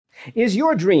Is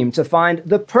your dream to find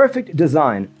the perfect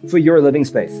design for your living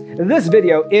space? This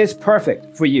video is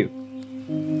perfect for you.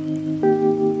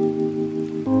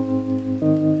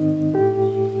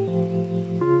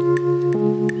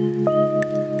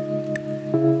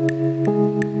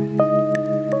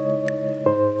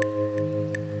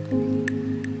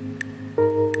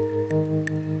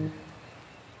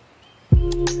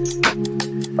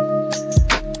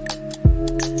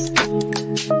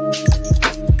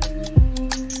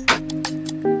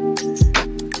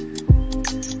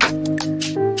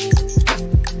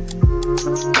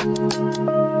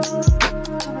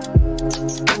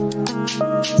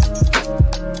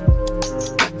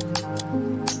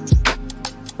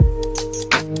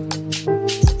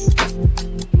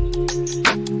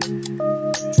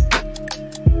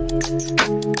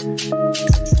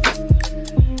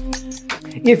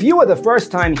 If you are the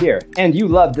first time here and you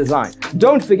love design,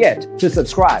 don't forget to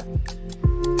subscribe.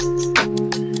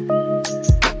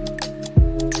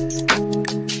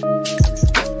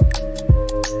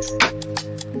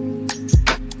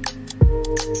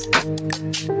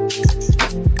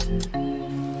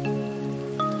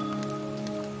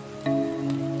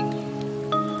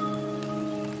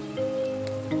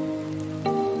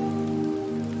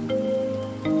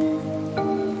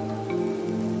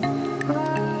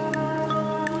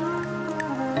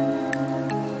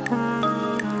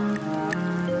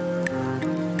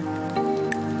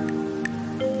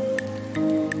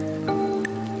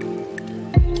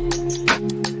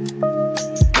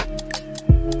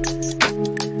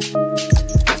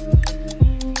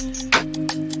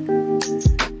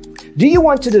 Do you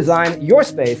want to design your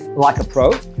space like a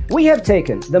pro? We have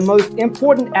taken the most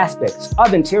important aspects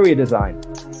of interior design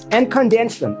and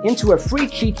condensed them into a free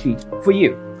cheat sheet for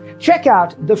you. Check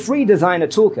out the free designer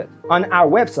toolkit on our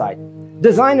website,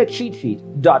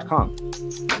 designercheatsheet.com.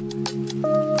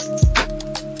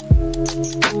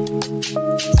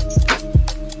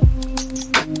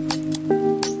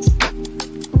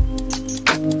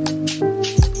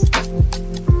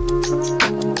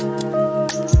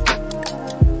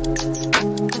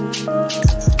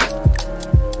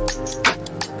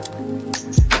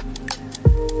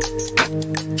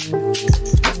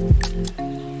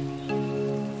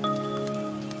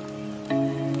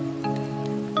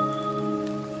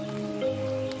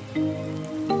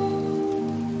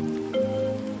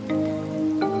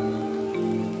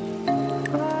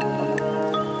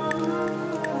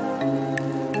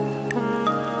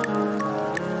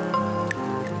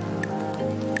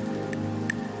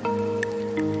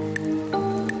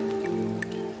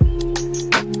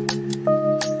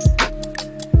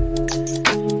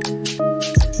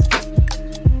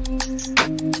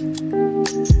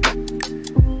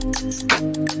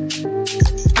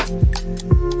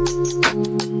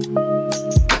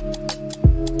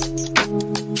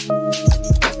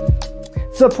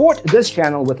 Support this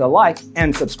channel with a like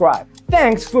and subscribe.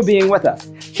 Thanks for being with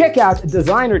us. Check out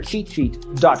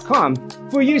designercheatsheet.com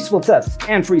for useful tips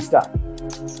and free stuff.